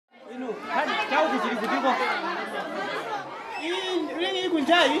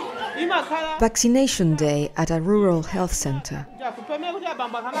Vaccination Day at a rural health center.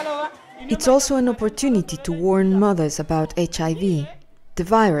 It's also an opportunity to warn mothers about HIV, the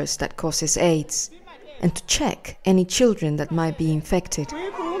virus that causes AIDS, and to check any children that might be infected.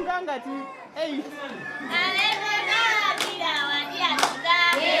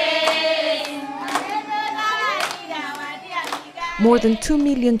 More than 2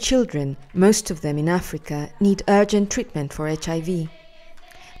 million children, most of them in Africa, need urgent treatment for HIV.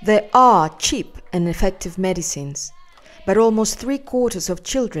 There are cheap and effective medicines, but almost 3/4 of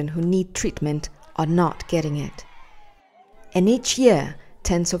children who need treatment are not getting it. And each year,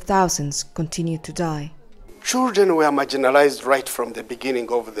 tens of thousands continue to die. Children were marginalized right from the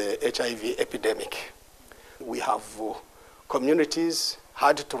beginning of the HIV epidemic. We have communities,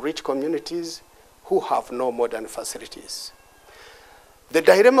 hard-to-reach communities, who have no modern facilities. The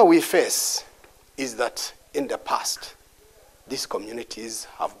dilemma we face is that in the past, these communities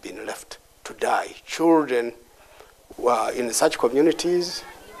have been left to die. Children were in such communities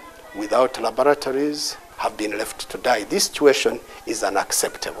without laboratories have been left to die. This situation is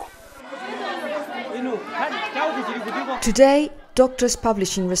unacceptable. Today, doctors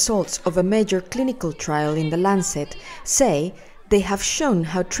publishing results of a major clinical trial in The Lancet say they have shown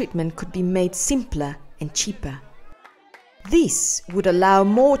how treatment could be made simpler and cheaper. This would allow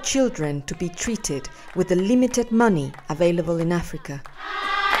more children to be treated with the limited money available in Africa.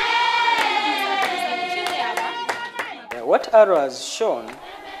 What ARO has shown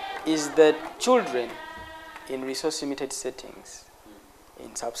is that children in resource-limited settings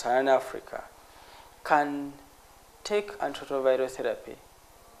in sub-Saharan Africa can take antiretroviral therapy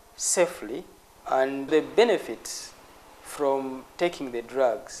safely, and the benefits from taking the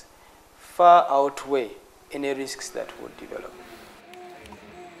drugs far outweigh any risks that would develop.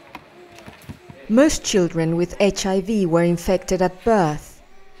 Most children with HIV were infected at birth.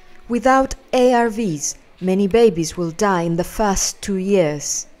 Without ARVs, many babies will die in the first 2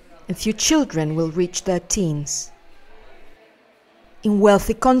 years, and few children will reach their teens. In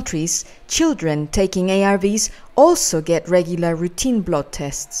wealthy countries, children taking ARVs also get regular routine blood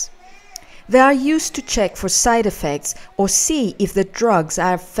tests. They are used to check for side effects or see if the drugs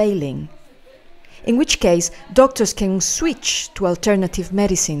are failing, in which case doctors can switch to alternative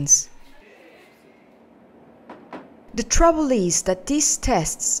medicines. The trouble is that these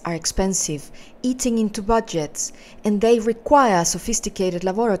tests are expensive, eating into budgets, and they require sophisticated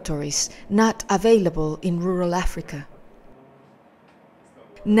laboratories not available in rural Africa.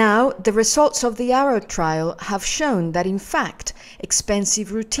 Now, the results of the ARO trial have shown that in fact,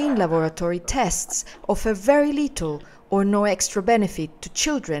 expensive routine laboratory tests offer very little or no extra benefit to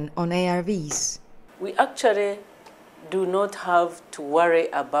children on ARVs. We actually do not have to worry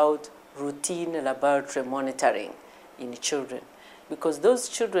about routine laboratory monitoring in children, because those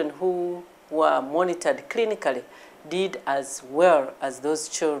children who were monitored clinically did as well as those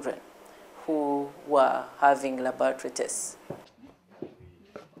children who were having laboratory tests.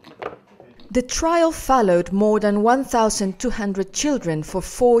 The trial followed more than 1,200 children for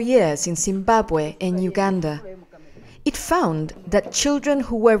 4 years in Zimbabwe and Uganda. It found that children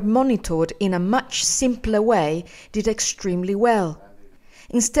who were monitored in a much simpler way did extremely well.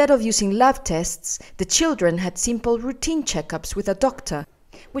 Instead of using lab tests, the children had simple routine checkups with a doctor,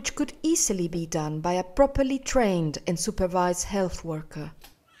 which could easily be done by a properly trained and supervised health worker.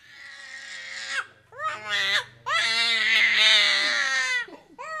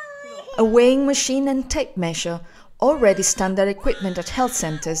 A weighing machine and tape measure, already standard equipment at health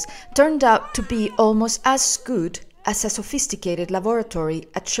centers, turned out to be almost as good as a sophisticated laboratory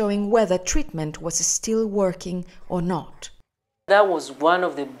at showing whether treatment was still working or not. That was one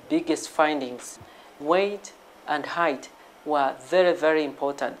of the biggest findings. Weight and height were very, very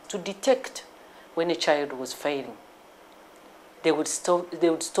important to detect when a child was failing. They would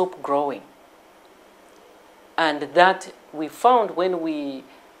stop growing. And that we found when we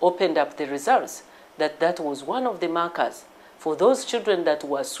opened up the results, that was one of the markers for those children that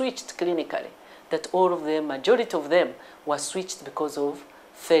were switched clinically, that all of them, majority of them, were switched because of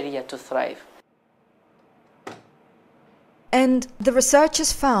failure to thrive. And the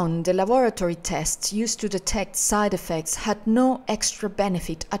researchers found the laboratory tests used to detect side effects had no extra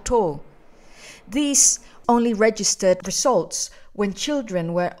benefit at all. These only registered results when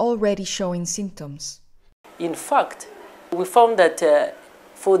children were already showing symptoms. In fact, we found that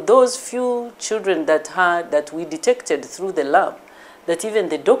for those few children that we detected through the lab, that even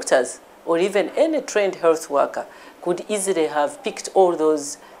the doctors or even any trained health worker could easily have picked all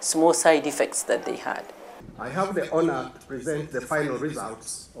those small side effects that they had. I have the honor to present the final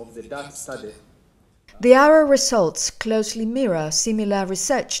results of the DART study The ARROW results closely mirror similar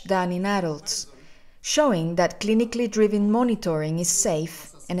research done in adults, showing that clinically driven monitoring is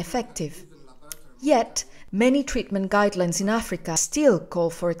safe and effective. Yet, many treatment guidelines in Africa still call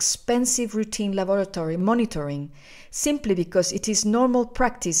for expensive routine laboratory monitoring, simply because it is normal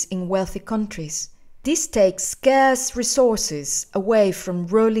practice in wealthy countries. This takes scarce resources away from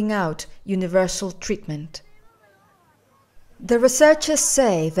rolling out universal treatment. The researchers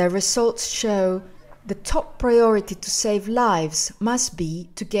say their results show the top priority to save lives must be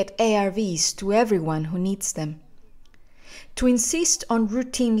to get ARVs to everyone who needs them. To insist on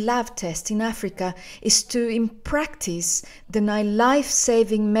routine lab tests in Africa is to, in practice, deny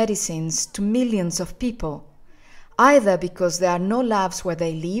life-saving medicines to millions of people, either because there are no labs where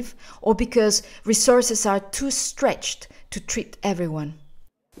they live or because resources are too stretched to treat everyone.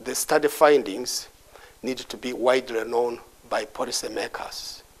 The study findings need to be widely known by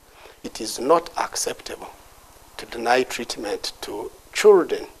policymakers. It is not acceptable to deny treatment to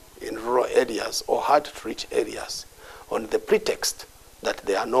children in rural areas or hard-to-reach areas on the pretext that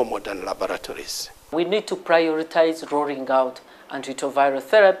there are no modern laboratories. We need to prioritize rolling out antiretroviral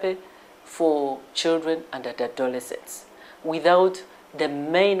therapy for children and adolescents without the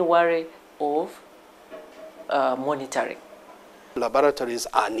main worry of monitoring. Laboratories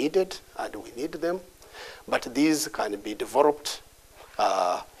are needed and we need them, but these can be developed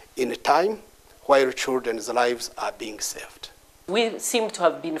in time while children's lives are being saved. We seem to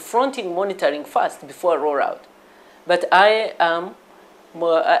have been fronting monitoring first before rollout, but I am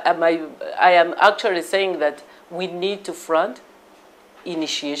actually saying that we need to front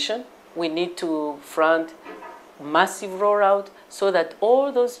initiation, we need to front massive rollout so that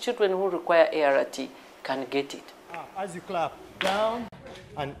all those children who require ART can get it. As you clap, down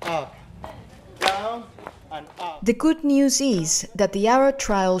and up, down and up. The good news is that the ARROW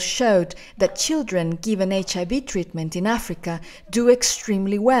trial showed that children given HIV treatment in Africa do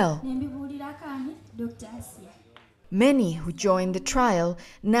extremely well. Many who joined the trial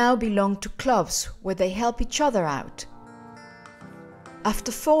now belong to clubs where they help each other out.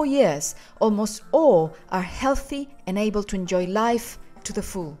 After 4 years, almost all are healthy and able to enjoy life to the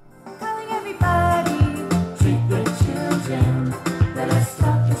full.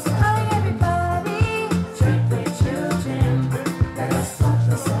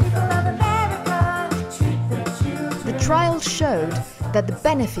 The trial showed that the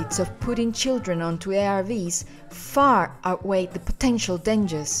benefits of putting children onto ARVs far outweigh the potential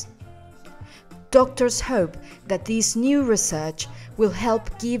dangers. Doctors hope that this new research will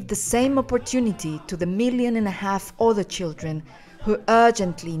help give the same opportunity to the 1.5 million other children who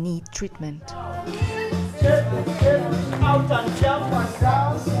urgently need treatment. Out and jump and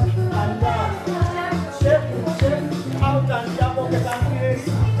down.